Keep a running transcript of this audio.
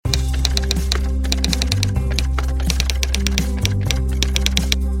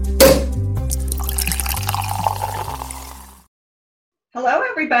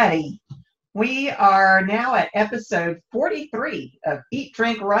everybody. We are now at episode 43 of Eat,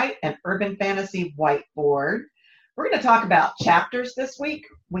 Drink, Write, an Urban Fantasy Whiteboard. We're going to talk about chapters this week.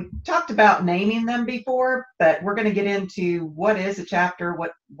 We talked about naming them before, but we're going to get into what is a chapter,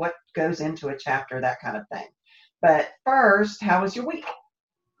 what goes into a chapter, that kind of thing. But first, how was your week?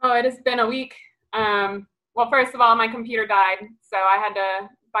 Oh, it has been a week. Well, first of all, my computer died, so I had to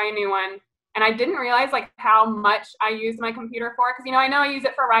buy a new one. And I didn't realize how much I used my computer for, because I know I use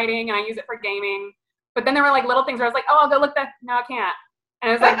it for writing and I use it for gaming, but then there were little things where I was like, oh, I'll go look that. No, I can't. And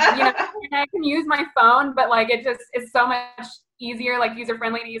I was like, I can use my phone, but it just is so much easier, user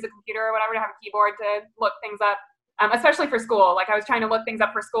friendly to use a computer or whatever, to have a keyboard to look things up, especially for school. I was trying to look things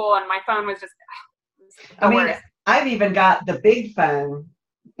up for school and my phone was just the worst. I've even got the big phone,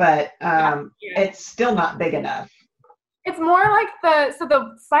 but it's still not big enough. It's more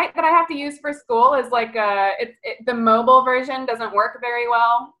the site that I have to use for school is the mobile version doesn't work very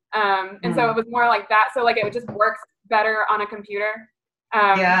well. And so it was more like that. So it just works better on a computer.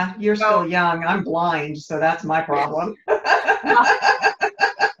 Yeah, you're still young. I'm blind, so that's my problem.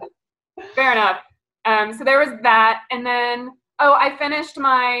 Fair enough. So there was that. And then, I finished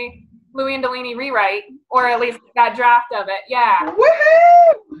my Louis and Delaney rewrite, or at least that draft of it. Yeah.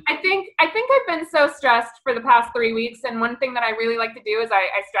 Woohoo! I think I've been so stressed for the past 3 weeks, and one thing that I really like to do is I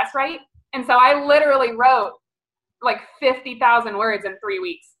stress write, and so I literally wrote 50,000 words in 3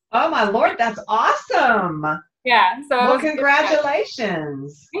 weeks. Oh my Lord, that's awesome! Yeah. So well,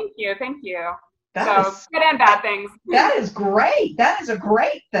 congratulations. Thank you. That is good and bad things. That is great. That is a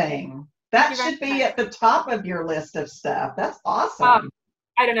great thing. That should be at the top of your list of stuff. That's awesome.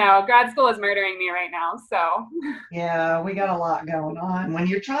 I don't know. Grad school is murdering me right now, so. Yeah, we got a lot going on. When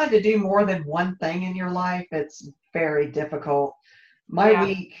you're trying to do more than one thing in your life, it's very difficult. My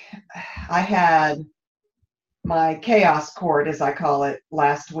week, I had my chaos court, as I call it,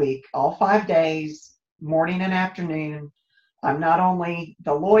 last week, all 5 days, morning and afternoon. I'm not only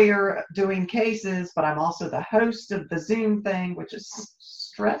the lawyer doing cases, but I'm also the host of the Zoom thing, which is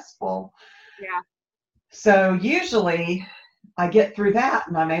stressful. Yeah. So usually I get through that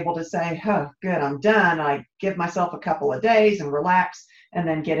and I'm able to say, oh, good, I'm done. I give myself a couple of days and relax and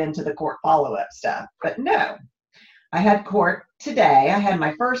then get into the court follow-up stuff. But no, I had court today. I had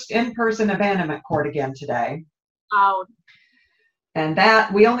my first in-person abandonment court again today. Oh. And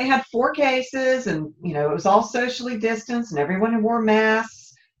that we only had 4 cases and, it was all socially distanced and everyone wore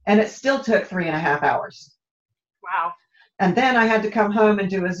masks and it still took 3.5 hours. Wow. And then I had to come home and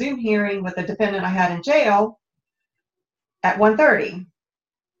do a Zoom hearing with a defendant I had in jail at 1:30.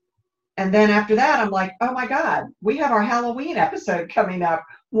 And then after that, I'm like, oh my God, we have our Halloween episode coming up.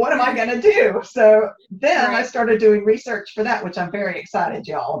 What am I going to do? So then I started doing research for that, which I'm very excited,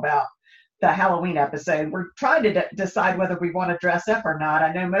 y'all, about the Halloween episode. We're trying to decide whether we want to dress up or not.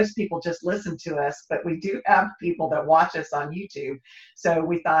 I know most people just listen to us, but we do have people that watch us on YouTube. So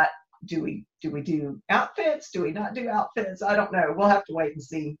we thought, do we do outfits? Do we not do outfits? I don't know. We'll have to wait and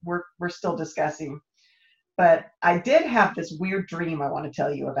see. We're still discussing. But I did have this weird dream I want to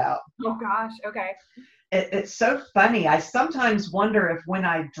tell you about. Oh, gosh. Okay. It's so funny. I sometimes wonder if when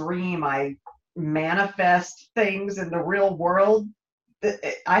I dream, I manifest things in the real world.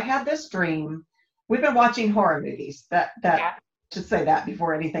 I had this dream. We've been watching horror movies. Should say that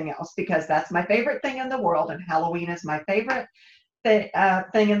before anything else, because that's my favorite thing in the world. And Halloween is my favorite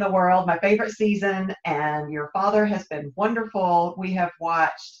thing in the world, my favorite season. And your father has been wonderful. We have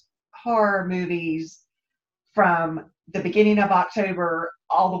watched horror movies from the beginning of October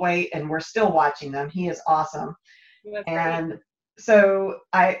all the way, and we're still watching them. He is awesome. That's and great. So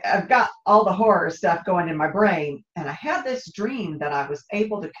I've got all the horror stuff going in my brain, and I had this dream that I was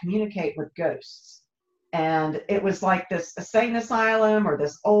able to communicate with ghosts. And it was like this insane asylum or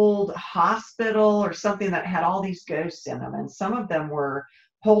this old hospital or something that had all these ghosts in them. And some of them were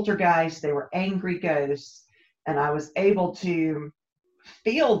poltergeists. They were angry ghosts. And I was able to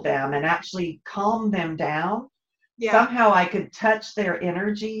feel them and actually calm them down. Yeah. Somehow I could touch their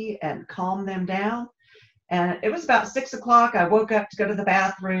energy and calm them down. And it was about 6 o'clock. I woke up to go to the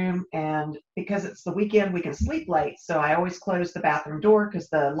bathroom, and because it's the weekend, we can sleep late. So I always close the bathroom door because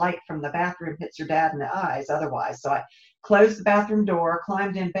the light from the bathroom hits your dad in the eyes otherwise. So I closed the bathroom door,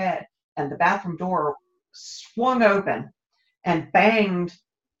 climbed in bed, and the bathroom door swung open and banged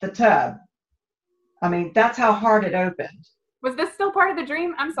the tub. I mean, that's how hard it opened. Was this still part of the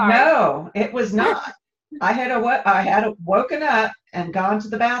dream? I'm sorry. No, it was not. I had woken up and gone to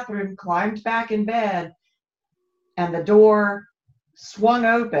the bathroom, climbed back in bed, and the door swung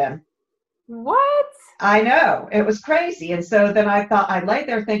open. What? I know. It was crazy. And so then I lay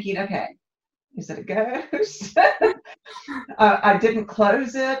there thinking, okay, Is it a ghost? I didn't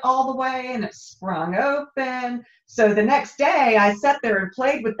close it all the way and it sprung open. So the next day I sat there and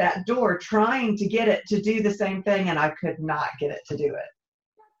played with that door trying to get it to do the same thing, and I could not get it to do it.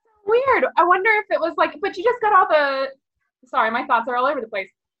 Weird. I wonder if it was like, but you just got all sorry, my thoughts are all over the place.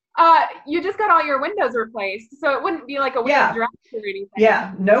 You just got all your windows replaced, so it wouldn't be like a weird draft or anything.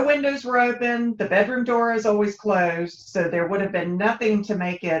 Yeah, no windows were open. The bedroom door is always closed, so there would have been nothing to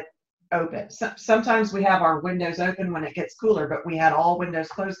make it open. Sometimes we have our windows open when it gets cooler, but we had all windows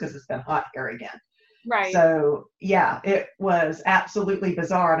closed because it's been hot here again. Right. So yeah, it was absolutely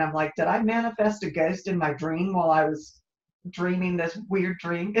bizarre. And I'm like, did I manifest a ghost in my dream while I was dreaming this weird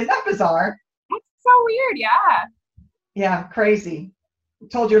dream? Isn't that bizarre? That's so weird. Yeah. Yeah, crazy.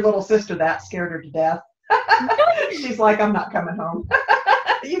 Told your little sister that, scared her to death. She's like, I'm not coming home.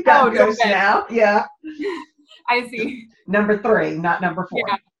 You've got ghosts now. Yeah. I see. Number 3, not number 4.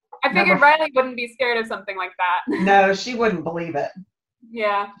 Yeah. I figured Riley wouldn't be scared of something like that. No, she wouldn't believe it.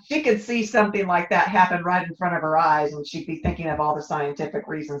 Yeah. She could see something like that happen right in front of her eyes, and she'd be thinking of all the scientific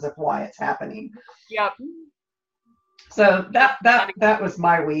reasons of why it's happening. Yep. So that was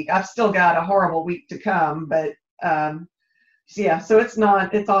my week. I've still got a horrible week to come, but so it's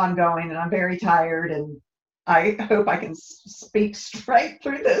ongoing, and I'm very tired, and I hope I can speak straight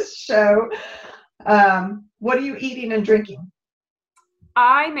through this show. What are you eating and drinking?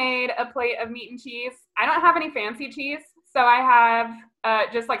 I made a plate of meat and cheese. I don't have any fancy cheese, so I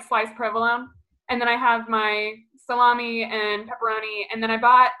have just like sliced provolone, and then I have my salami and pepperoni, and then I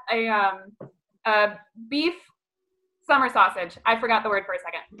bought a beef summer sausage. I forgot the word for a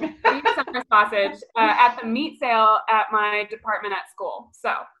second. Beef summer sausage at the meat sale at my department at school.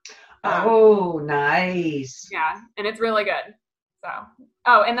 So. Nice. Yeah, and it's really good. So.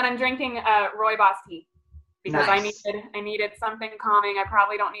 And then I'm drinking rooibos tea. Because nice. I needed something calming. I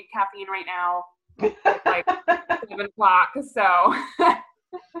probably don't need caffeine right now. It's like 7 o'clock, so.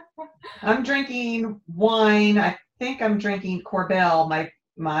 I'm drinking wine. I think I'm drinking Corbel,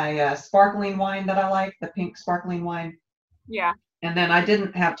 my sparkling wine that I like, the pink sparkling wine. Yeah. And then I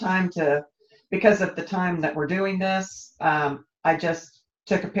didn't have time because of the time that we're doing this, I just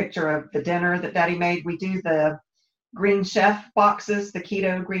took a picture of the dinner that Daddy made. We do the Green Chef boxes, the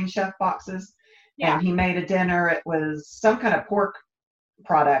keto Green Chef boxes. Yeah. And he made a dinner. It was some kind of pork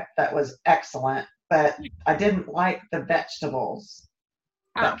product that was excellent, but I didn't like the vegetables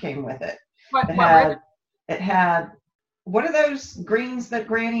that came with it. It had, what are those greens that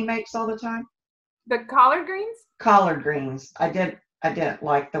Granny makes all the time? The collard greens? Collard greens. I didn't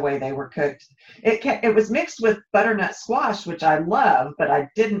like the way they were cooked. It was mixed with butternut squash, which I love, but I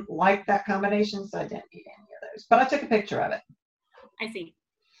didn't like that combination, so I didn't eat any of those. But I took a picture of it. I see.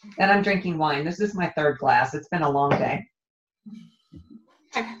 And I'm drinking wine. This is my 3rd glass. It's been a long day.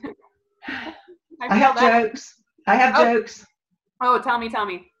 I have jokes. Oh, tell me.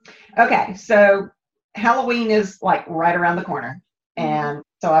 Okay, so Halloween is like right around the corner. And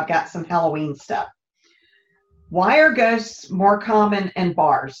so I've got some Halloween stuff. Why are ghosts more common in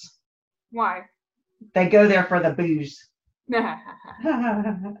bars? Why? They go there for the booze.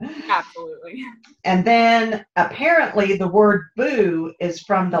 Absolutely. And then apparently the word boo is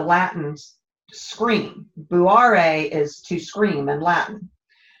from the Latin scream. Buare is to scream in Latin.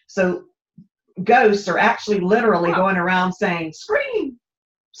 So ghosts are actually literally going around saying, scream,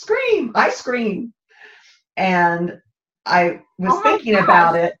 scream, I scream. And I was thinking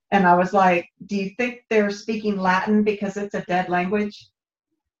about it, and I was like, do you think they're speaking Latin because it's a dead language?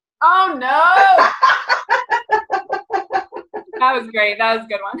 Oh, no. That was great. That was a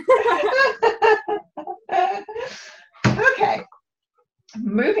good one. Okay.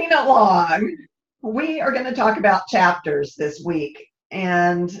 Moving along, we are going to talk about chapters this week.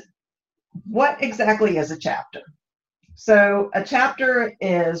 And what exactly is a chapter? So a chapter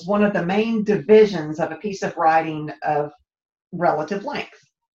is one of the main divisions of a piece of writing of relative length.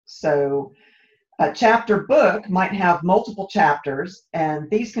 So a chapter book might have multiple chapters, and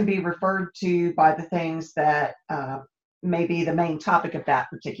these can be referred to by the things that may be the main topic of that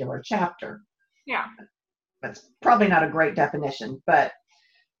particular chapter. Yeah. That's probably not a great definition, but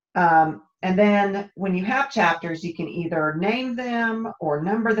and then when you have chapters, you can either name them or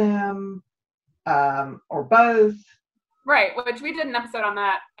number them or both. Right, which we did an episode on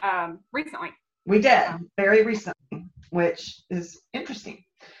that recently. We did, very recently, which is interesting.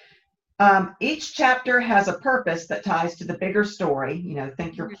 Each chapter has a purpose that ties to the bigger story,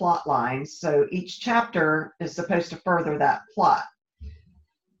 think your plot lines. So each chapter is supposed to further that plot.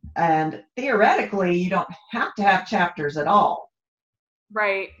 And theoretically, you don't have to have chapters at all.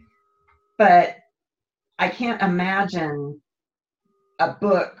 Right. But I can't imagine a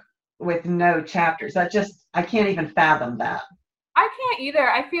book with no chapters. I can't even fathom that. I can't either.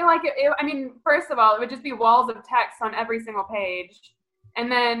 I feel like I mean, first of all, it would just be walls of text on every single page.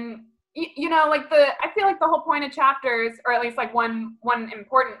 And then, like I feel like the whole point of chapters, or at least like one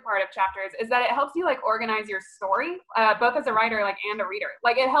important part of chapters, is that it helps you like organize your story, both as a writer, like, and a reader.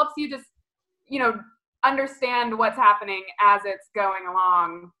 Like, it helps you just, understand what's happening as it's going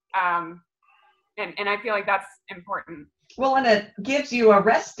along. And I feel like that's important. Well, and it gives you a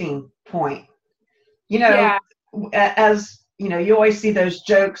resting point. Yeah. As you always see those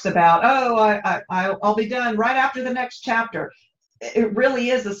jokes about, I'll be done right after the next chapter. It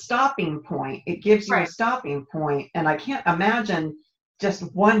really is a stopping point. It gives you a stopping point, and I can't imagine just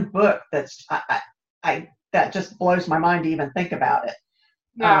one book that's that just blows my mind to even think about it.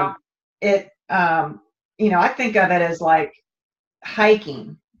 No. I think of it as like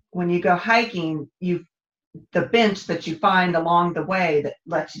hiking. When you go hiking, the bench that you find along the way that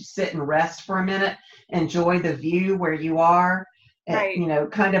lets you sit and rest for a minute, enjoy the view where you are,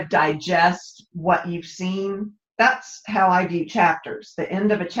 and, kind of digest what you've seen. That's how I view chapters. The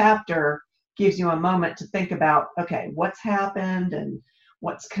end of a chapter gives you a moment to think about, okay, what's happened and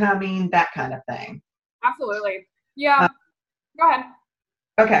what's coming, that kind of thing. Absolutely. Yeah. Go ahead.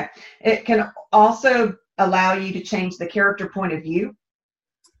 Okay. It can also allow you to change the character point of view.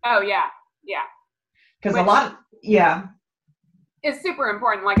 Oh, yeah. Yeah. Because a lot of, it's super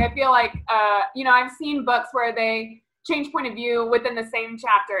important. Like, I feel like, I've seen books where they change point of view within the same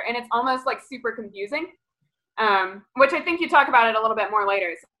chapter, and it's almost like super confusing, which I think you talk about it a little bit more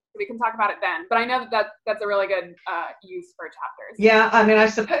later, so we can talk about it then. But I know that's a really good use for chapters. Yeah, I mean, I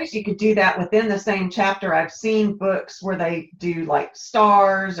suppose you could do that within the same chapter. I've seen books where they do like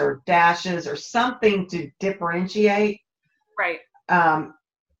stars or dashes or something to differentiate. Right.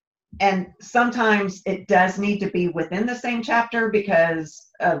 And sometimes it does need to be within the same chapter because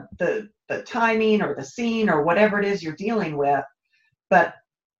of the timing or the scene or whatever it is you're dealing with. But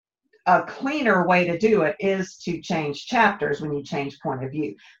a cleaner way to do it is to change chapters when you change point of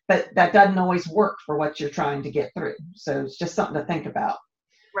view. But that doesn't always work for what you're trying to get through. So it's just something to think about.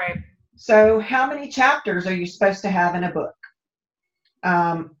 Right. So how many chapters are you supposed to have in a book?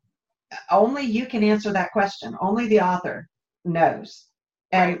 Only you can answer that question. Only the author knows.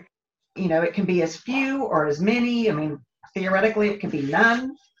 And it can be as few or as many. I mean, theoretically, it can be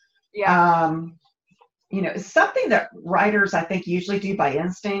none. Yeah. It's something that writers, I think, usually do by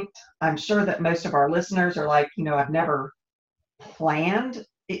instinct. I'm sure that most of our listeners are like, I've never planned.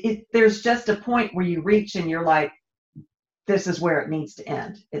 There's just a point where you reach and you're like, this is where it needs to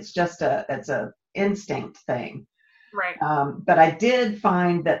end. It's just it's a instinct thing. Right. But I did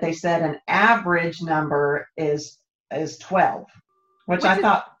find that they said an average number is 12, which I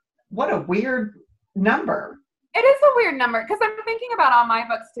thought, what a weird number. It is a weird number because I'm thinking about all my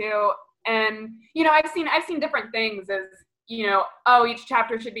books too, and I've seen different things as each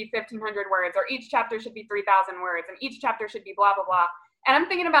chapter should be 1,500 words, or each chapter should be 3,000 words, and each chapter should be blah blah blah. And I'm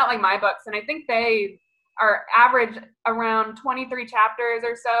thinking about like my books, and I think they are average around 23 chapters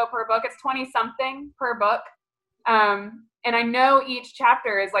or so per book. It's 20 something per book, and I know each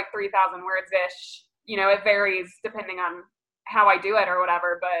chapter is like 3,000 words ish. It varies depending on how I do it or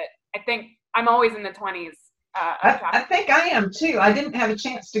whatever, but I think I'm always in the 20s. I think I am too. I didn't have a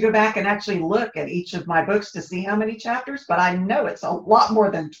chance to go back and actually look at each of my books to see how many chapters, but I know it's a lot more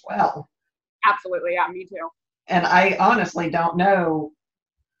than 12. Absolutely. Yeah, me too. And I honestly don't know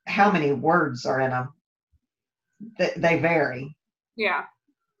how many words are in them. They vary. Yeah.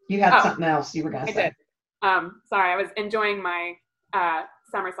 You had something else you were going to say. I did. Sorry, I was enjoying my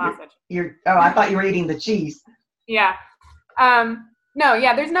summer sausage. I thought you were eating the cheese. Yeah. No,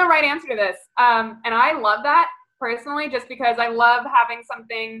 yeah, there's no right answer to this. And I love that personally, just because I love having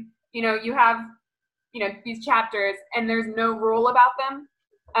something, you have, these chapters and there's no rule about them.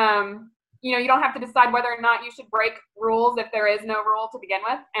 You don't have to decide whether or not you should break rules if there is no rule to begin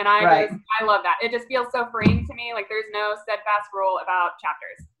with. And I love that. It just feels so freeing to me. Like there's no steadfast rule about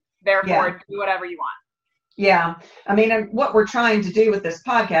chapters. Therefore, do whatever you want. Yeah. I mean, what we're trying to do with this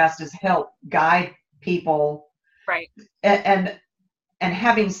podcast is help guide people. Right. And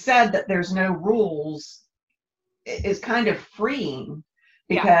having said that there's no rules is kind of freeing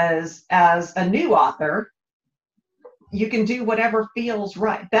because as a new author, you can do whatever feels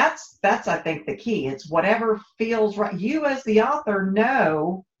right. That's I think the key. It's whatever feels right. You as the author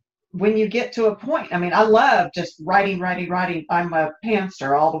know when you get to a point. I mean, I love just writing. I'm a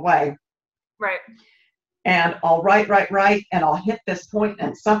pantser all the way. Right. And I'll write, and I'll hit this point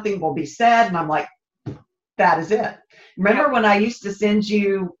and something will be said and I'm like, that is it. Remember when I used to send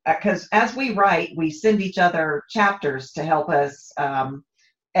you, because as we write, we send each other chapters to help us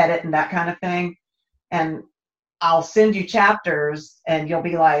edit and that kind of thing. And I'll send you chapters and you'll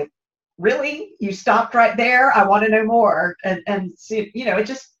be like, really? You stopped right there? I want to know more. And see, it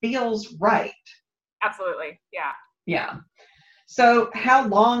just feels right. Absolutely. Yeah. Yeah. So how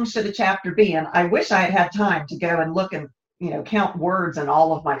long should a chapter be? And I wish I had had time to go and look and, count words in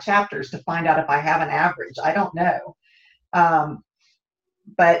all of my chapters to find out if I have an average. I don't know.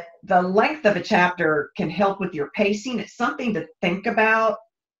 But the length of a chapter can help with your pacing. It's something to think about.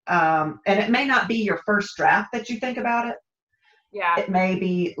 And it may not be your first draft that you think about it. Yeah. It may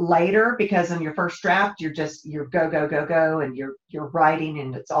be later, because in your first draft, you're go, go, go, go, and you're writing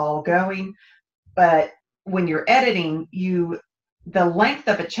and it's all going. But when you're editing, the length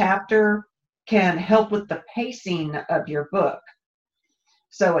of a chapter can help with the pacing of your book.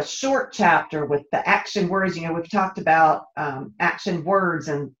 So a short chapter with the action words, we've talked about action words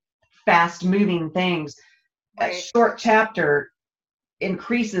and fast moving things. Right. A short chapter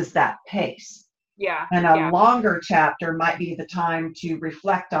increases that pace. Yeah. And a longer chapter might be the time to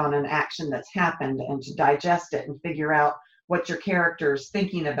reflect on an action that's happened and to digest it and figure out what your character is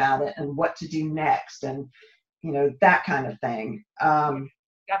thinking about it and what to do next, and that kind of thing.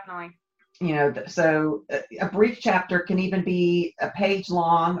 Definitely. So a brief chapter can even be a page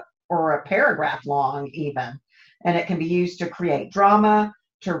long or a paragraph long even, and it can be used to create drama,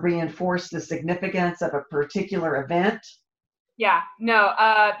 to reinforce the significance of a particular event. Yeah, no,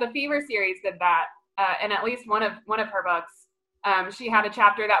 the Fever series did that, and at least one of her books, she had a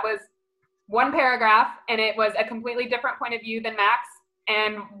chapter that was one paragraph, and it was a completely different point of view than Max,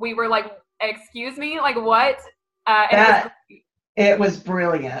 and we were like, excuse me, like what? It was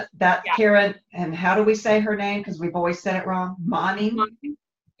brilliant. Karen, and how do we say her name? Because we've always said it wrong. Manning.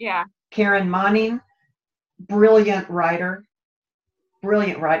 Yeah. Karen Manning, brilliant writer.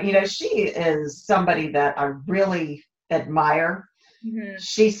 Brilliant writer. She is somebody that I really admire. Mm-hmm.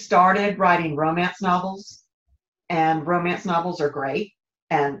 She started writing romance novels, and romance novels are great.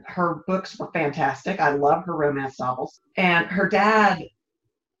 And her books were fantastic. I love her romance novels. And her dad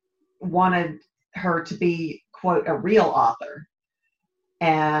wanted her to be, quote, a real author.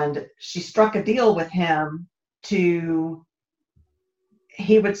 And she struck a deal with him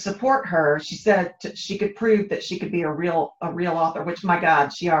he would support her. She said she could prove that she could be a real author, which, my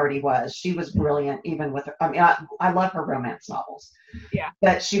God, she already was. She was brilliant, even with her. I mean, I love her romance novels. Yeah.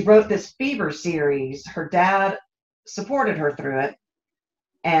 But she wrote this Fever series. Her dad supported her through it.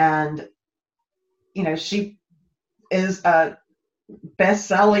 And, she is a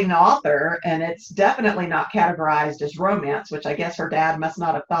best-selling author, and it's definitely not categorized as romance, which I guess her dad must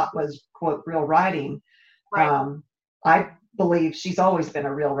not have thought was, quote, real writing. Right. I believe she's always been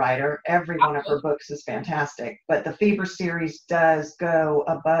a real writer. Every one of her books is fantastic, but the Fever series does go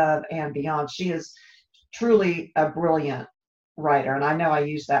above and beyond. She is truly a brilliant writer, and I know I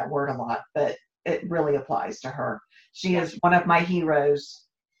use that word a lot, but it really applies to her. She is one of my heroes.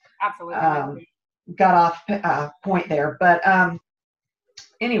 Absolutely. Got off point there, but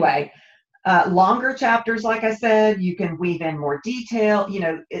anyway, longer chapters, like I said, you can weave in more detail.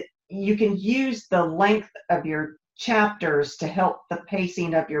 You can use the length of your chapters to help the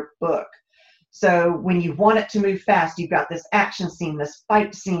pacing of your book. So when you want it to move fast, you've got this action scene, this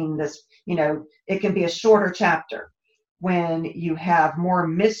fight scene, it can be a shorter chapter. When you have more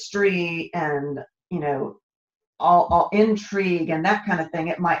mystery and, all intrigue and that kind of thing,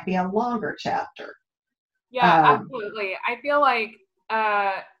 it might be a longer chapter. Yeah, absolutely. I feel like,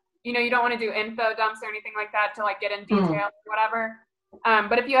 you don't want to do info dumps or anything like that to like get in detail or whatever.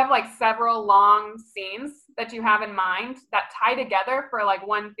 But if you have like several long scenes that you have in mind that tie together for like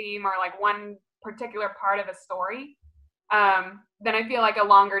one theme or like one particular part of a story, then I feel like a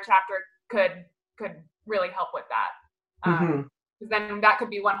longer chapter could really help with that. Because then that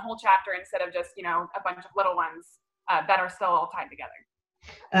could be one whole chapter instead of just, a bunch of little ones that are still all tied together.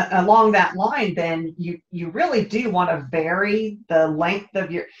 Along that line, then you really do want to vary the length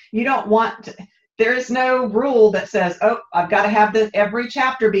of you don't want to, there is no rule that says, oh, I've got to have every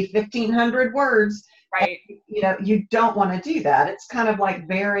chapter be 1,500 words. Right. And, you don't want to do that. It's kind of like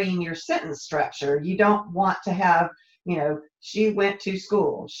varying your sentence structure. You don't want to have, she went to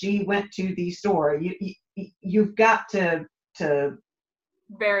school, she went to the store. You've got to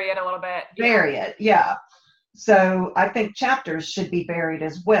vary it a little bit. Vary it, yeah. So I think chapters should be varied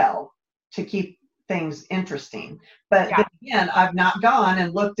as well to keep things interesting. But then again, I've not gone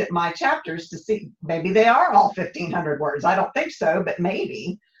and looked at my chapters to see, maybe they are all 1,500 words. I don't think so, but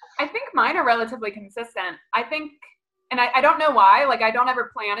maybe. I think mine are relatively consistent. I think, and I don't know why, like I don't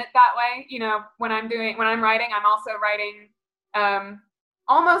ever plan it that way. When I'm writing, I'm also writing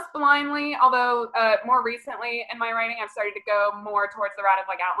almost blindly, although more recently in my writing, I've started to go more towards the route of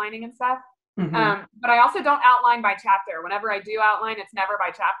like outlining and stuff. Mm-hmm. But I also don't outline by chapter. Whenever I do outline, it's never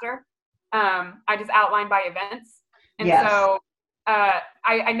by chapter. I just outline by events. And Yes. so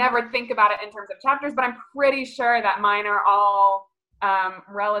I never think about it in terms of chapters, but I'm pretty sure that mine are all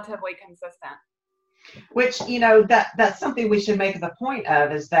relatively consistent. Which, that's something we should make the point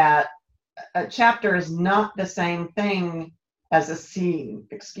of, is that a chapter is not the same thing as a scene.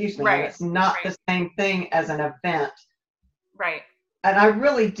 Excuse me. Right. It's not Right. the same thing as an event. Right. And I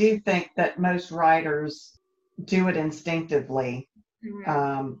really do think that most writers do it instinctively.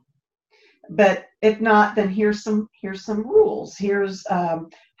 Mm-hmm. But if not, then here's some rules. Here's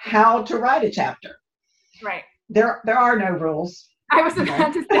how to write a chapter. Right. There are no rules. I was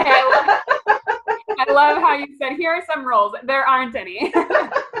about to say, I love how you said, here are some rules. There aren't any.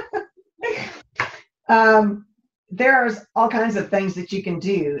 There's all kinds of things that you can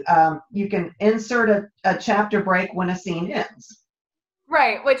do. You can insert a chapter break when a scene ends.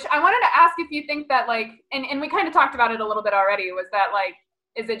 Right, which I wanted to ask if you think that, like, and we kind of talked about it a little bit already, was that, like,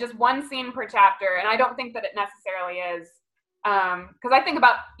 is it just one scene per chapter? And I don't think that it necessarily is. Because I think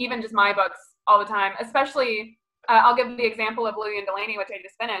about even just my books all the time, especially, I'll give the example of Louis and Delaney, which I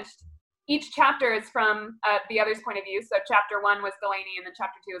just finished. Each chapter is from the other's point of view. So chapter 1 was Delaney, and then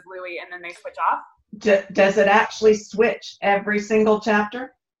chapter 2 is Louis, and then they switch off. Does it actually switch every single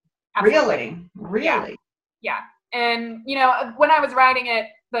chapter? Absolutely. Really? Yeah. And, when I was writing it,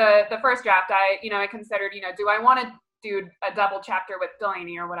 the first draft, I considered, do I want to do a double chapter with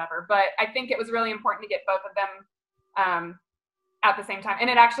Delaney or whatever? But I think it was really important to get both of them at the same time. And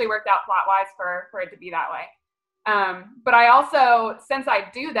it actually worked out plot-wise for it to be that way. But I also, since I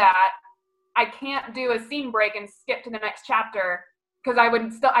do that, I can't do a scene break and skip to the next chapter, because I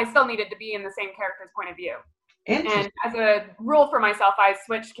still needed to be in the same character's point of view. And as a rule for myself, I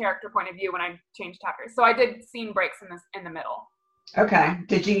switched character point of view when I changed chapters. So I did scene breaks in the middle. Okay.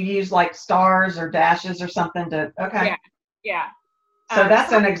 Did you use like stars or dashes or something to? Okay. Yeah. So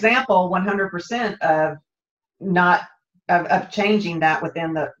that's an example, 100% of not of changing that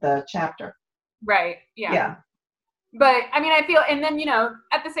within the chapter. Right. Yeah. Yeah. But I mean, I feel, and then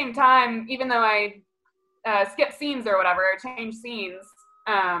at the same time, even though I skip scenes or whatever, or change scenes,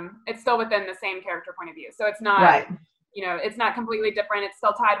 it's still within the same character point of view. So it's not, right. It's not completely different. It's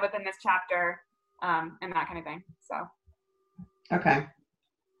still tied within this chapter, and that kind of thing. So. Okay.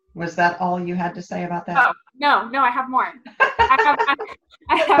 Was that all you had to say about that? Oh, no, I have more. I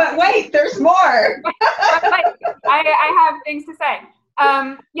have but wait, there's more. I have things to say.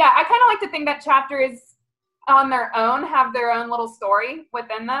 Yeah, I kind of like to think that chapters on their own have their own little story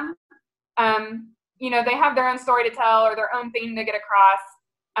within them. They have their own story to tell or their own theme to get across.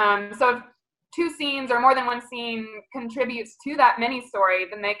 So if two scenes or more than one scene contributes to that mini story,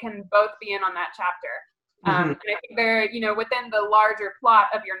 then they can both be in on that chapter. And I think they're, within the larger plot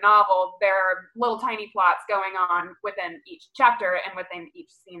of your novel, there are little tiny plots going on within each chapter and within each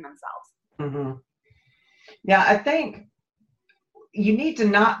scene themselves. Mm-hmm. Yeah, I think you need to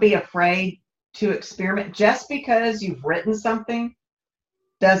not be afraid to experiment. Just because you've written something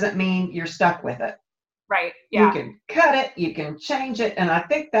doesn't mean you're stuck with it. Right. Yeah. You can cut it, you can change it. And I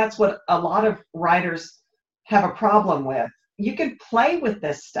think that's what a lot of writers have a problem with. You can play with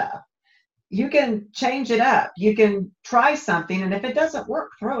this stuff. You can change it up. You can try something. And if it doesn't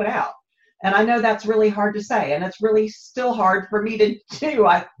work, throw it out. And I know that's really hard to say. And it's really still hard for me to do.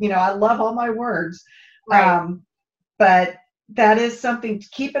 I love all my words. Right. But that is something to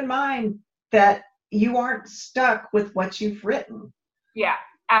keep in mind, that you aren't stuck with what you've written. Yeah,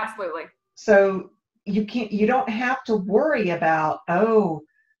 absolutely. So you don't have to worry about, a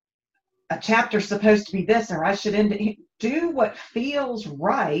chapter's supposed to be this, or I should end it. Do what feels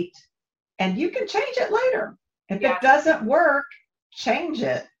right, and you can change it later. If it doesn't work, change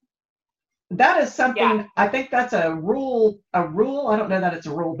it. That is something, I think that's a rule. I don't know that it's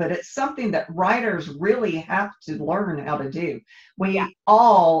a rule, but it's something that writers really have to learn how to do. We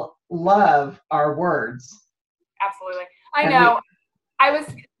all love our words. Absolutely. I know. I was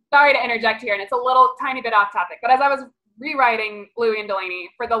sorry to interject here, and it's a little tiny bit off topic, but as I was rewriting Louis and Delaney,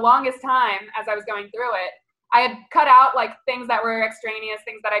 for the longest time, as I was going through it, I had cut out like things that were extraneous,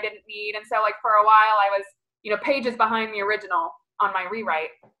 things that I didn't need. And so like for a while I was, pages behind the original on my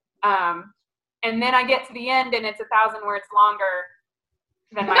rewrite. And then I get to the end and it's 1,000 words longer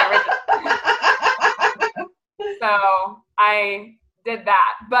than my original. So I did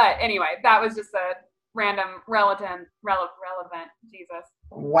that. But anyway, that was just a random relevant Jesus.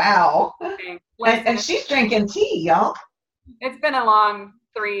 Wow. And she's drinking tea, y'all. It's been a long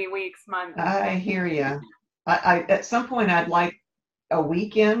 3 weeks, month. I hear you. I at some point I'd like a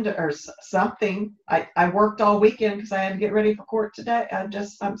weekend or something. I worked all weekend because I had to get ready for court today.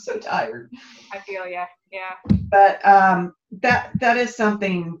 I'm so tired. I feel yeah. But that is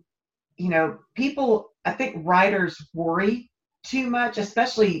something, people, I think writers worry too much,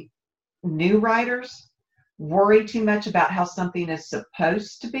 especially new writers worry too much about how something is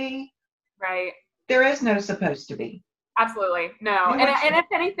supposed to be. Right. There is no supposed to be. Absolutely. No. And if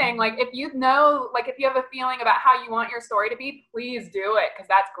anything, like if you have a feeling about how you want your story to be, please do it, because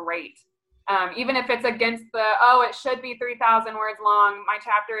that's great. Even if it's against it should be 3,000 words long, my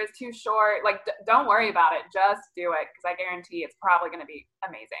chapter is too short, like don't worry about it. Just do it, because I guarantee it's probably going to be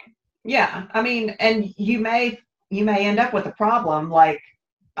amazing. Yeah. I mean, and you may end up with a problem. Like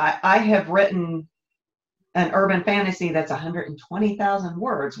I have written an urban fantasy that's 120,000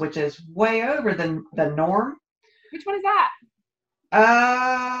 words, which is way over the norm. Which one is that?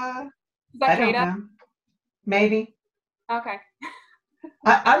 Is that I don't know. Maybe. Okay.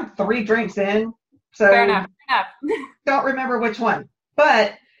 I'm 3 drinks in, so fair enough. Don't remember which one.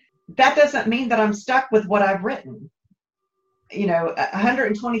 But that doesn't mean that I'm stuck with what I've written.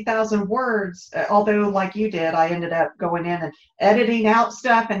 120,000 words, although like you did, I ended up going in and editing out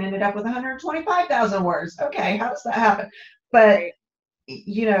stuff and ended up with 125,000 words. Okay, how does that happen? But,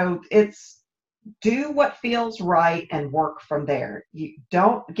 it's do what feels right and work from there. You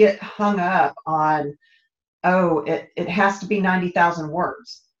don't get hung up on, it has to be 90,000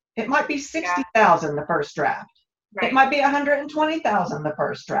 words. It might be 60,000 the first draft. Right. It might be 120,000 the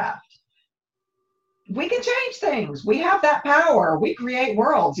first draft. We can change things. We have that power. We create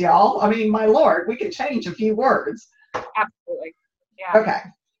worlds, y'all. I mean, my Lord, we can change a few words. Absolutely. Yeah. Okay.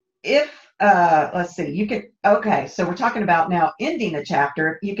 If, let's see, so we're talking about now ending a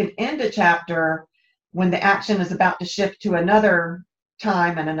chapter. You can end a chapter when the action is about to shift to another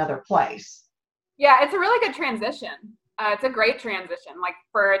time and another place. Yeah, it's a really good transition. It's a great transition, like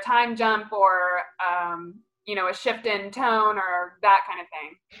for a time jump or, a shift in tone or that kind of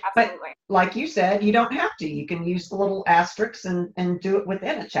thing. Absolutely. But like you said, you don't have to. You can use the little asterisks and do it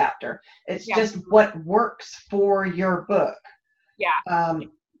within a chapter. It's just what works for your book. Yeah.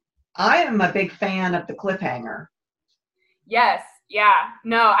 I am a big fan of the cliffhanger. Yes. Yeah.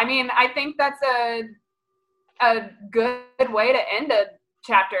 No, I mean, I think that's a good way to end a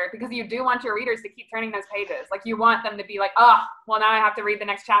chapter, because you do want your readers to keep turning those pages. Like you want them to be like, now I have to read the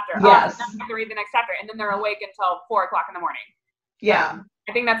next chapter. Yes. Now I have to read the next chapter. And then they're awake until 4:00 in the morning. Yeah.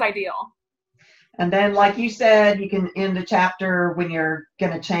 I think that's ideal. And then, like you said, you can end a chapter when you're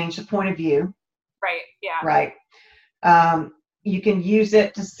going to change the point of view. Right. Yeah. Right. You can use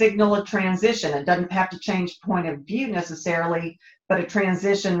it to signal a transition. It doesn't have to change point of view necessarily, but a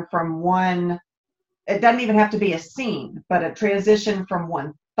transition from one. It doesn't even have to be a scene, but a transition from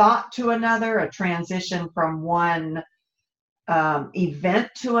one thought to another, a transition from one event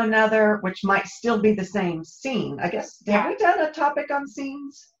to another, which might still be the same scene. I guess, have we done a topic on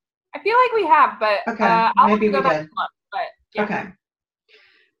scenes? I feel like we have, but okay, I'll maybe we go back did. and look, but yeah. Okay.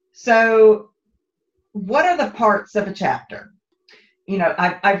 So what are the parts of a chapter?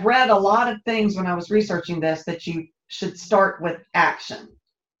 I've read a lot of things when I was researching this that you should start with action.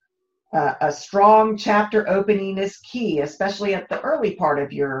 A strong chapter opening is key, especially at the early part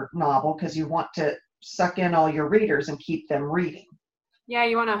of your novel, because you want to suck in all your readers and keep them reading. Yeah,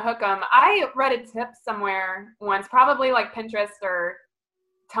 you want to hook them. I read a tip somewhere once, probably like Pinterest or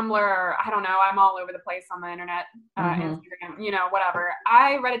Tumblr, or I don't know. I'm all over the place on the internet, Instagram, whatever.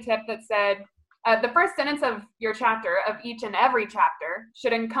 I read a tip that said the first sentence of your chapter, of each and every chapter,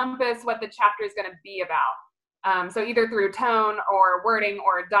 should encompass what the chapter is going to be about. So either through tone or wording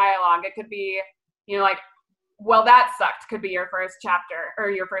or dialogue, it could be, well, that sucked could be your first chapter or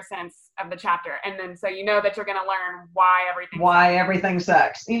your first sentence of the chapter. And then so you know that you're going to learn why everything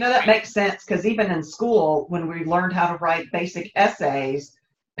sucks. That makes sense, because even in school, when we learned how to write basic essays,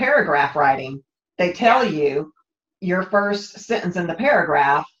 paragraph writing, they tell you your first sentence in the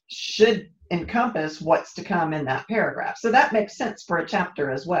paragraph should encompass what's to come in that paragraph. So that makes sense for a chapter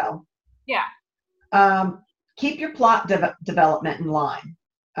as well. Yeah. Keep your plot development in line.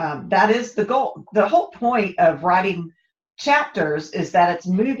 That is the goal. The whole point of writing chapters is that it's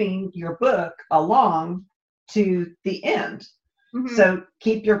moving your book along to the end. Mm-hmm. So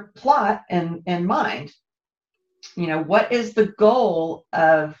keep your plot in mind. What is the goal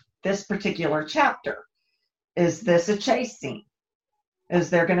of this particular chapter? Is this a chase scene? Is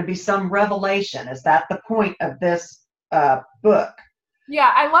there going to be some revelation? Is that the point of this book?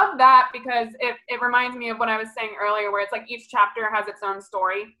 Yeah, I love that, because it reminds me of what I was saying earlier, where it's like each chapter has its own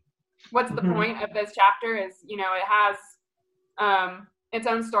story. What's the point of this chapter is, it has its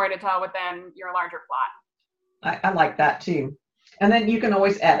own story to tell within your larger plot. I like that too. And then you can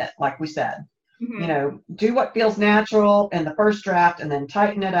always edit, like we said. Mm-hmm. Do what feels natural in the first draft and then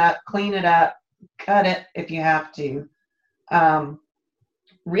tighten it up, clean it up, cut it if you have to.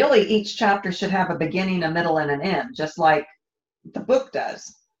 Really, each chapter should have a beginning, a middle, and an end, just like the book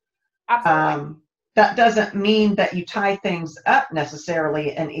does. Absolutely. That doesn't mean that you tie things up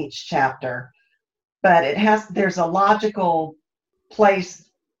necessarily in each chapter, but there's a logical place,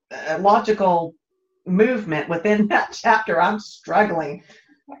 a logical movement within that chapter. I'm struggling.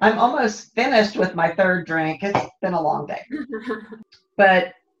 I'm almost finished with my third drink. It's been a long day.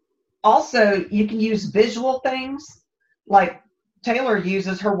 But also, you can use visual things, like Taylor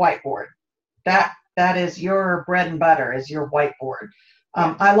uses her whiteboard. That is your bread and butter, is your whiteboard.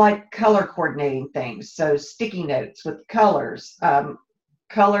 I like color coordinating things, so sticky notes with colors,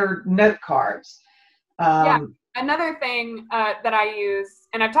 colored note cards. Another thing that I use,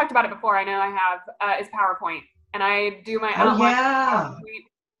 and I've talked about it before, I know I have, is PowerPoint. And I do my outline PowerPoint.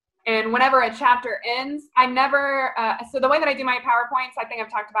 And whenever a chapter ends, I never, so the way that I do my PowerPoints, I think I've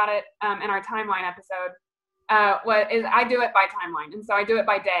talked about it in our timeline episode, I do it by timeline. And so I do it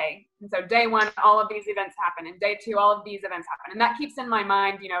by day. And so day 1, all of these events happen. And day 2, all of these events happen. And that keeps in my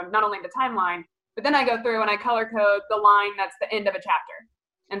mind, not only the timeline, but then I go through and I color code the line that's the end of a chapter.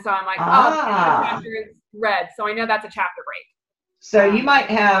 And so I'm like, the chapter is red. So I know that's a chapter break. So you might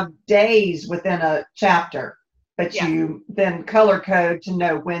have days within a chapter, but you then color code to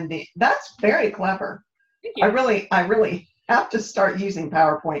know when that's very clever. Thank you. I really have to start using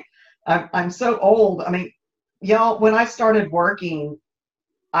PowerPoint. I'm so old. I mean, y'all, when I started working,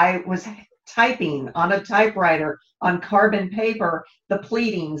 I was typing on a typewriter on carbon paper the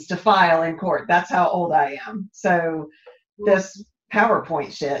pleadings to file in court. That's how old I am. So this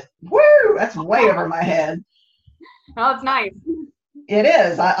PowerPoint shit, woo, that's way over my head. Oh, it's nice. It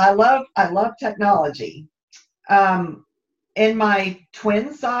is. I love technology. In my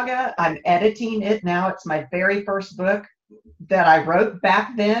twin saga, I'm editing it now. It's my very first book that I wrote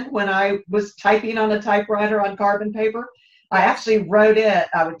back then when I was typing on a typewriter on carbon paper. I actually wrote it.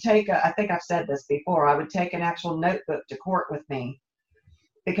 I think I've said this before, I would take an actual notebook to court with me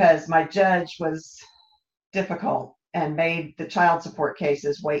because my judge was difficult and made the child support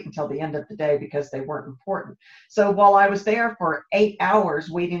cases wait until the end of the day because they weren't important. So while I was there for 8 hours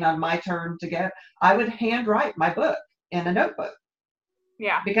waiting on my turn to go, I would handwrite my book in a notebook.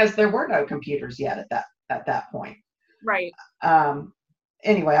 Yeah. Because there were no computers yet at that point. Right.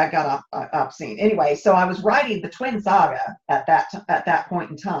 Anyway, I got obscene. Anyway, so I was writing the twin saga at that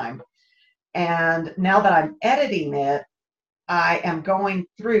point in time. And now that I'm editing it, I am going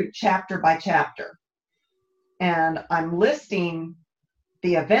through chapter by chapter. And I'm listing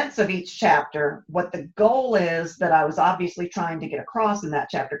the events of each chapter, what the goal is that I was obviously trying to get across in that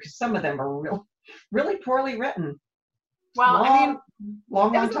chapter, because some of them are really poorly written. Well,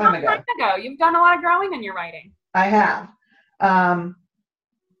 long time ago. You've done a lot of growing in your writing. I have.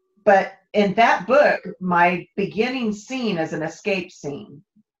 But in that book, my beginning scene is an escape scene.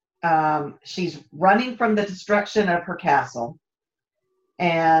 She's running from the destruction of her castle.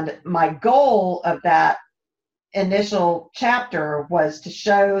 And my goal of that initial chapter was to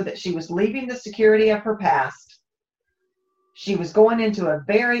show that she was leaving the security of her past. She was going into a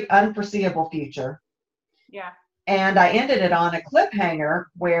very unforeseeable future. Yeah. And I ended it on a cliffhanger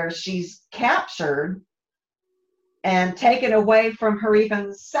where she's captured and taken away from her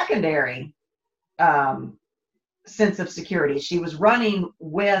even secondary sense of security. She was running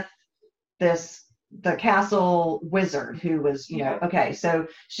with the castle wizard who was, okay, so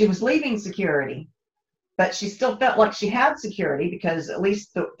she was leaving security, but she still felt like she had security because at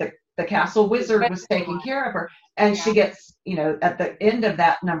least the castle wizard was taking care of her. And she gets, at the end of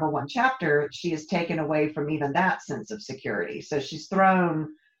that number 1 chapter, she is taken away from even that sense of security. So she's thrown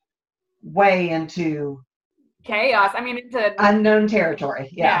way into chaos. I mean, into unknown territory.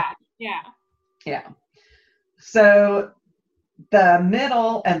 Yeah. So the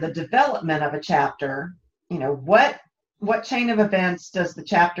middle and the development of a chapter, what chain of events does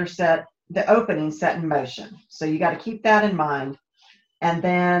the opening set in motion? So you got to keep that in mind. And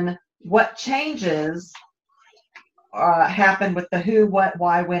then what changes happen with the who, what,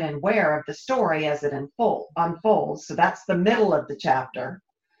 why, when, and where of the story as it unfolds. So that's the middle of the chapter.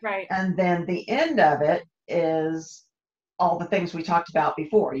 Right. And then the end of it is all the things we talked about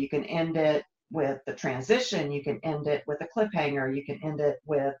before. You can end it with the transition. You can end it with a cliffhanger. You can end it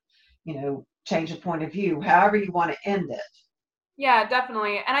with, change of point of view, however you want to end it. Yeah,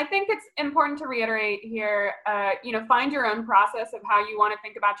 definitely. And I think it's important to reiterate here, find your own process of how you want to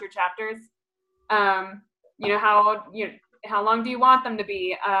think about your chapters. How long do you want them to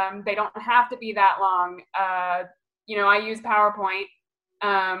be? They don't have to be that long. I use PowerPoint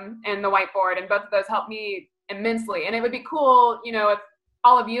and the whiteboard, and both of those help me immensely. And it would be cool, if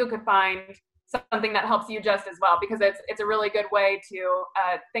all of you could find something that helps you just as well, because it's a really good way to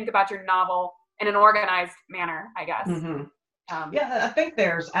think about your novel in an organized manner, I guess. Mm-hmm. Yeah, I think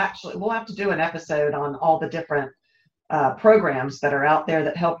we'll have to do an episode on all the different programs that are out there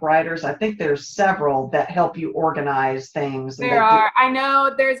that help writers. I think there's several that help you organize things. There are. I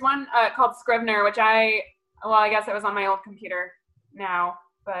know there's one called Scrivener, which I guess it was on my old computer now,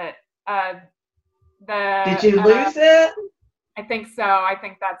 but did you lose it? I think so. I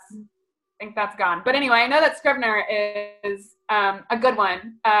think that's gone. But anyway, I know that Scrivener is a good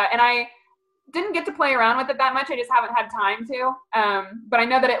one, and I didn't get to play around with it that much. I just haven't had time to. But I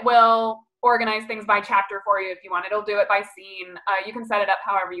know that it will organize things by chapter for you if you want. It'll do it by scene. You can set it up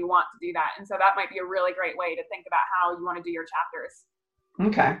however you want to do that. And so that might be a really great way to think about how you want to do your chapters.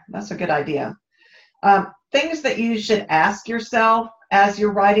 Okay, that's a good idea. Things that you should ask yourself as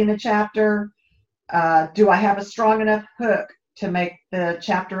you're writing a chapter. Do I have a strong enough hook to make the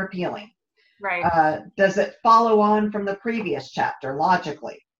chapter appealing? Right. Does it follow on from the previous chapter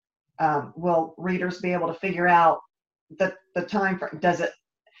logically? Will readers be able to figure out the time frame? Does it,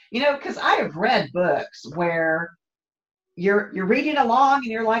 because I have read books where you're reading along and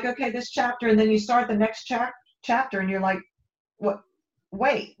you're like, okay, this chapter, and then you start the next chapter and you're like,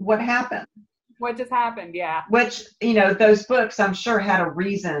 what happened? What just happened? Yeah. Which, those books I'm sure had a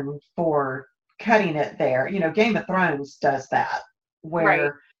reason for cutting it there. Game of Thrones does that, where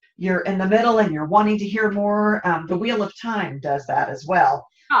right. You're in the middle and you're wanting to hear more. The Wheel of Time does that as well.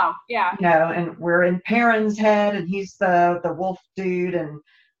 Oh, yeah. And we're in Perrin's head and he's the wolf dude, and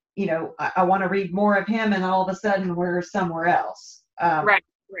I want to read more of him, and all of a sudden we're somewhere else. Right.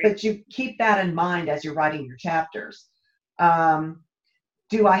 But you keep that in mind as you're writing your chapters.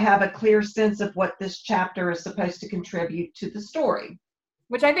 Do I have a clear sense of what this chapter is supposed to contribute to the story?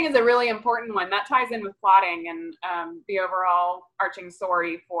 Which I think is a really important one. That ties in with plotting and the overall arching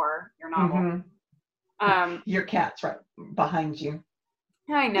story for your novel. Mm-hmm. Your cat's right behind you.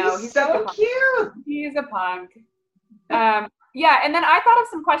 I know. He's so cute. He's a punk. Yeah, and then I thought of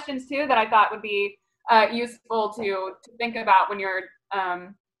some questions too that I thought would be useful to think about when you're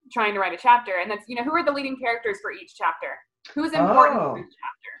trying to write a chapter. And that's, who are the leading characters for each chapter? Who's important for each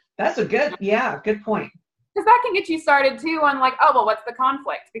chapter? That's a good point. Because that can get you started too on like, oh, well, what's the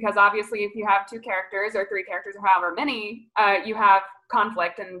conflict? Because obviously if you have 2 characters or 3 characters or however many, you have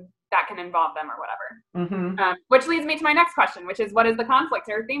conflict, and that can involve them or whatever. Mm-hmm. Which leads me to my next question, which is, what is the conflict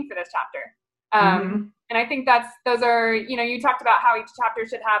or theme for this chapter? And I think those are, you talked about how each chapter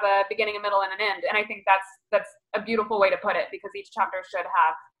should have a beginning, a middle, and an end. And I think that's a beautiful way to put it, because each chapter should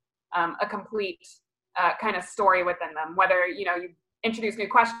have a complete kind of story within them, whether, you introduce new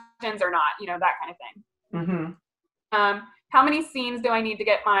questions or not, that kind of thing. Mm-hmm. How many scenes do I need to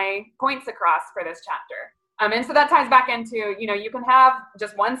get my points across for this chapter? And so that ties back into, you can have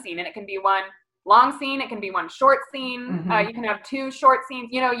just one scene, and it can be one long scene, it can be one short scene. Mm-hmm. You can have 2 short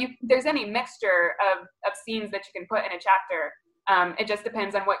scenes. There's any mixture of scenes that you can put in a chapter. It just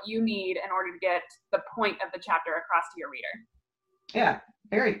depends on what you need in order to get the point of the chapter across to your reader. Yeah,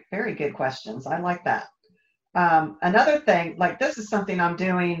 very, very good questions. I like that. Another thing, like this is something I'm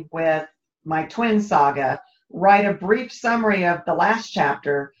doing with my twin saga. Write a brief summary of the last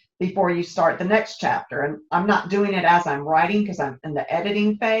chapter before you start the next chapter. And I'm not doing it as I'm writing because I'm in the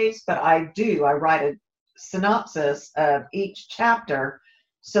editing phase, but I write a synopsis of each chapter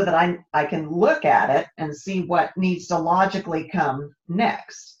so that I can look at it and see what needs to logically come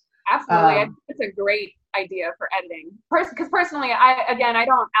next. Absolutely. I think it's a great idea for editing. Because personally, I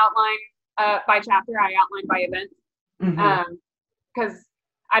don't outline by chapter, I outline by event. Because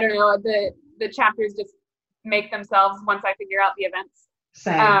I don't know, the chapters just make themselves once I figure out the events.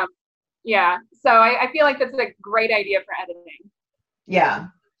 Same. Yeah. So I feel like that's a great idea for editing. Yeah.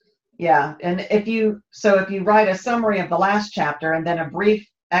 And if you write a summary of the last chapter and then a brief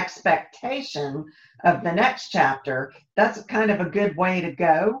expectation of the next chapter, that's kind of a good way to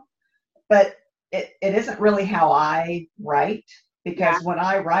go. But it isn't really how I write, because when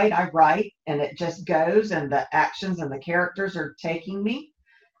I write and it just goes, and the actions and the characters are taking me.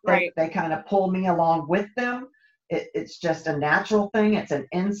 They kind of pull me along with them. It's just a natural thing. It's an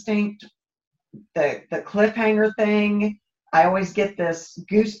instinct. The cliffhanger thing, I always get this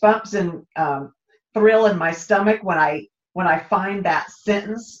goosebumps and thrill in my stomach when I find that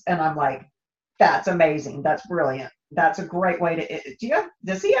sentence, and I'm like, that's amazing. That's brilliant. That's a great way to.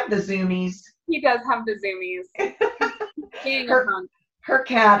 Does he have the zoomies? He does have the zoomies. Her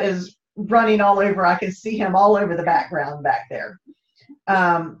cat is running all over. I can see him all over the background back there.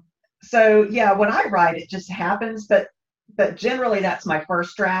 So yeah, when I write, it just happens, but generally that's my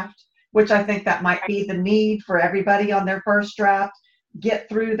first draft, which I think that might be the need for everybody on their first draft. Get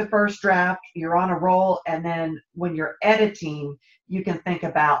through the first draft, you're on a roll, and then when you're editing, you can think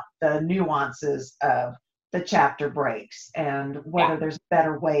about the nuances of the chapter breaks and whether there's a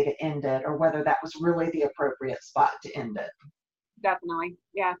better way to end it or whether that was really the appropriate spot to end it. Definitely.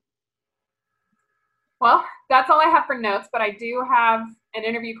 Yeah. Well, that's all I have for notes, but I do have an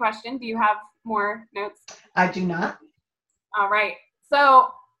interview question. Do you have more notes? I do not. All right. So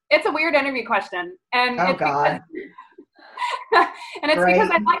it's a weird interview question. And oh, God. And it's because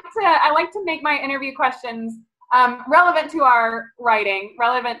I like to make my interview questions relevant to our writing,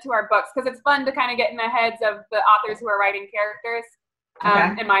 relevant to our books, because it's fun to kind of get in the heads of the authors who are writing characters,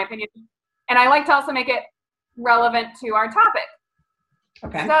 in my opinion. And I like to also make it relevant to our topic.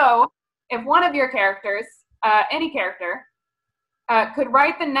 Okay. So if one of your characters, any character, could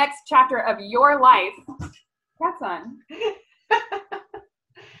write the next chapter of your life, that's on.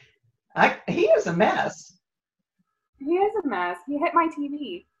 He is a mess. He is a mess. He hit my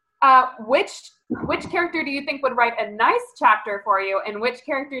TV. Which character do you think would write a nice chapter for you, and which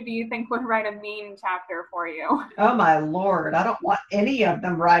character do you think would write a mean chapter for you? Oh my Lord, I don't want any of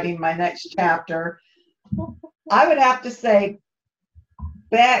them writing my next chapter. I would have to say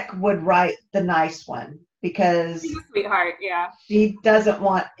Beck would write the nice one because she's a sweetheart, yeah. She doesn't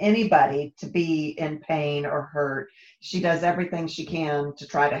want anybody to be in pain or hurt. She does everything she can to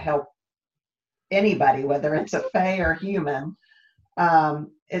try to help anybody, whether it's a fae or human.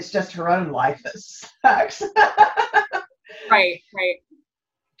 It's just her own life that sucks. Right.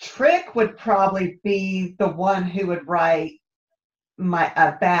 Trick would probably be the one who would write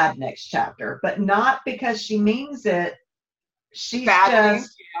a bad next chapter, but not because she means it. She's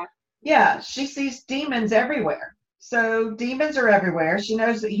she sees demons everywhere. So demons are everywhere. She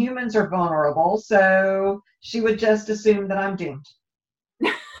knows that humans are vulnerable, so she would just assume that I'm doomed.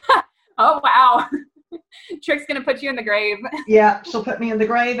 Oh, wow. Trick's going to put you in the grave. Yeah, she'll put me in the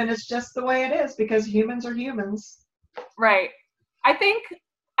grave, and it's just the way it is because humans are humans. Right. I think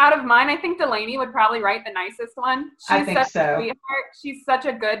out of mine, I think Delaney would probably write the nicest one. I think so. A sweetheart. She's such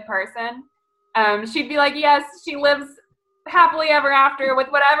a good person. She'd be like, yes, she lives happily ever after with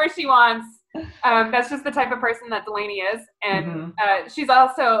whatever she wants. That's just the type of person that Delaney is. And she's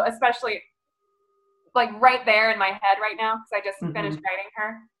also especially like right there in my head right now because I just finished writing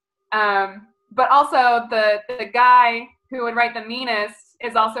her. But also the guy who would write the meanest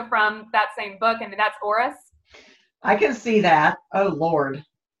is also from that same book, and that's Oris. I can see that. Oh, Lord.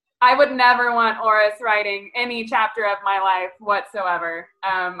 I would never want Oris writing any chapter of my life whatsoever.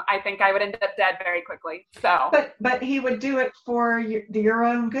 I think I would end up dead very quickly. So, but he would do it for your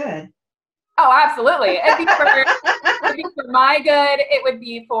own good. Oh, absolutely. It'd be for my good. It would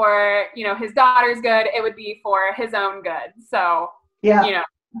be for his daughter's good. It would be for his own good. So yeah,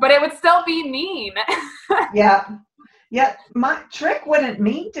 but it would still be mean. Yeah. My Trick wouldn't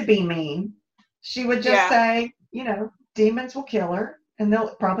mean to be mean. She would just say, demons will kill her. And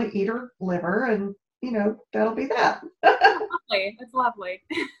they'll probably eat her liver, and that'll be that. Lovely. It's lovely.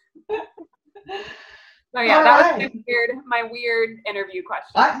 So yeah, was my weird interview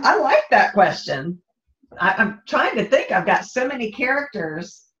question. I like that question. I'm trying to think. I've got so many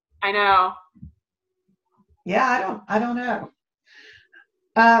characters. I know. Yeah, I don't know.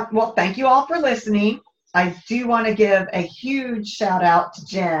 Well, thank you all for listening. I do want to give a huge shout out to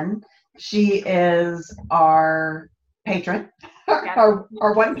Jen. She is our patron. Our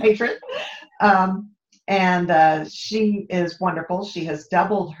one patron, and she is wonderful. She has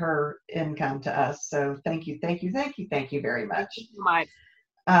doubled her income to us, so thank you very much. Thank you so much.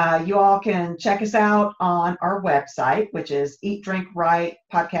 You all can check us out on our website, which is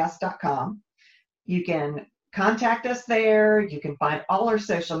eatdrinkwritepodcast.com. You can contact us there. You can find all our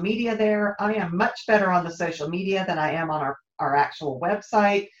social media there. I am much better on the social media than I am on our actual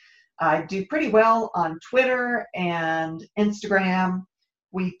website. I do pretty well on Twitter and Instagram.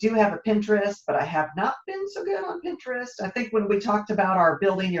 We do have a Pinterest, but I have not been so good on Pinterest. I think when we talked about our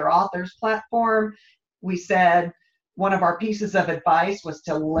Building Your Authors platform, we said one of our pieces of advice was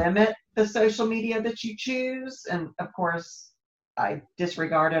to limit the social media that you choose. And of course, I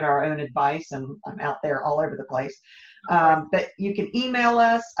disregarded our own advice, and I'm out there all over the place. But you can email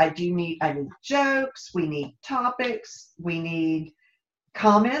us. I need jokes. We need topics. We need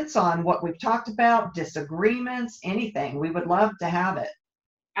comments on what we've talked about, disagreements, anything. We would love to have it.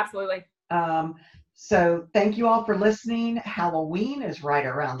 Absolutely. So thank you all for listening. Halloween is right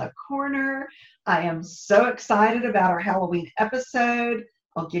around the corner. I am so excited about our Halloween episode.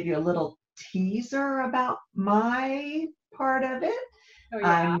 I'll give you a little teaser about my part of it. Oh, yeah.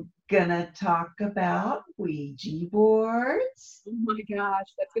 I'm gonna talk about Ouija boards. Oh my gosh,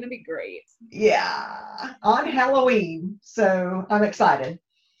 that's gonna be great. Yeah, on Halloween. So I'm excited.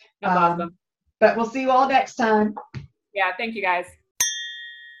 That's awesome. But we'll see you all next time. Yeah, thank you guys.